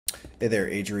Hey there,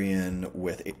 Adrian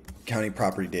with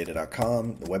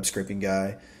countypropertydata.com, the web scraping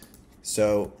guy.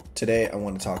 So today I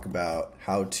want to talk about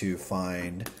how to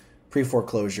find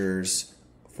pre-foreclosures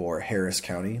for Harris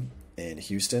County in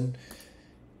Houston.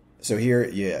 So here,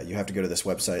 you have to go to this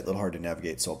website, a little hard to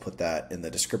navigate, so I'll put that in the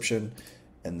description.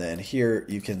 And then here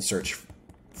you can search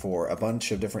for a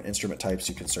bunch of different instrument types.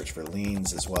 You can search for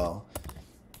liens as well.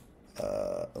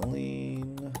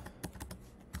 Lien.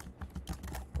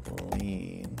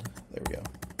 There we go.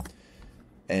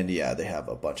 And yeah, they have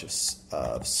a bunch of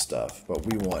stuff, but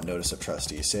we want notice of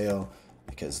trustee sale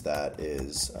because that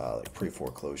is like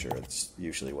pre-foreclosure. It's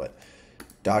usually what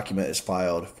document is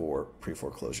filed for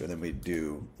pre-foreclosure. Then we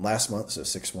do last month, so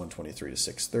 6/1/23 to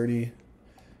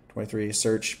 6/30/23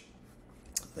 search.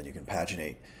 Then you can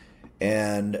paginate,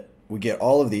 and we get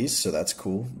all of these, so that's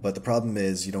cool. But the problem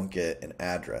is you don't get an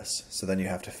address. So then you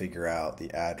have to figure out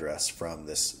the address from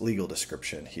this legal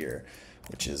description here,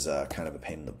 which is kind of a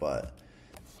pain in the butt.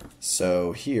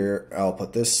 So here, I'll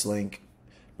put this link,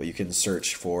 but you can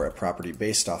search for a property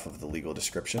based off of the legal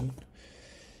description.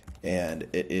 And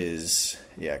it is,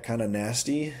 kind of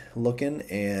nasty looking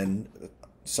and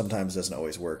sometimes doesn't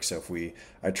always work. So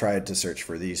I tried to search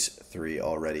for these three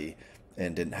already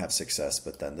and didn't have success,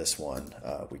 but then this one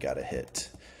we got a hit.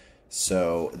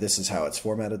 So this is how it's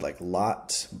formatted, like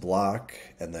lot, block,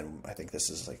 and then I think this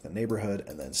is like the neighborhood,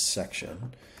 and then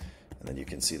section. And then you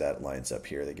can see that lines up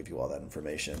here. They give you all that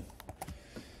information.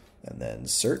 And then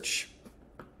search.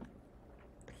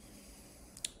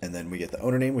 And then we get the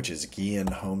owner name, which is Guillen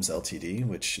Homes Ltd,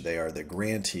 which they are the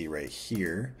grantee right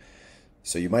here.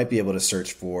 So you might be able to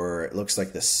search for, it looks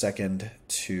like the second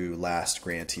to last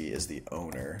grantee is the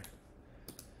owner.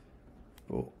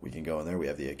 Well, we can go in there. We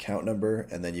have the account number,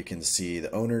 and then you can see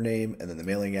the owner name, and then the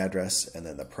mailing address, and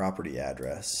then the property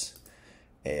address.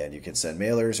 And you can send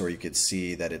mailers, or you could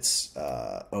see that it's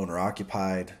owner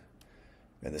occupied,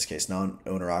 in this case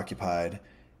non-owner occupied,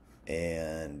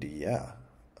 and a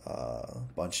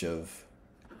bunch of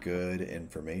good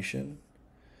information,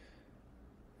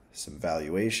 some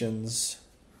valuations.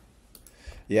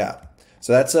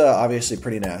 So that's obviously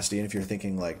pretty nasty, and if you're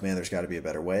thinking like, man, there's got to be a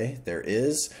better way, there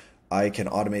is. I can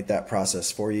automate that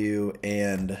process for you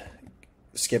and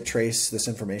skip trace this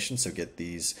information, so get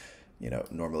these.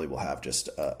 Normally we'll have just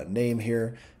a name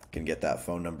here. I can get that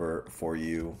phone number for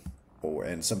you, or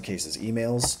in some cases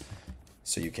emails.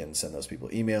 So you can send those people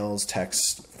emails,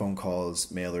 text, phone calls,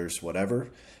 mailers, whatever,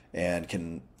 and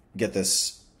can get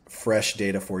this fresh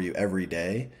data for you every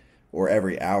day or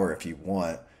every hour if you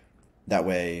want. That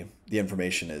way the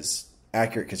information is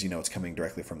accurate because it's coming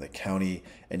directly from the county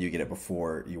and you get it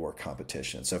before your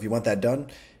competition. So if you want that done,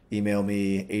 email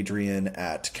me, Adrian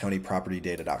at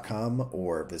countypropertydata.com,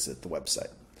 or visit the website.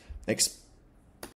 Thanks.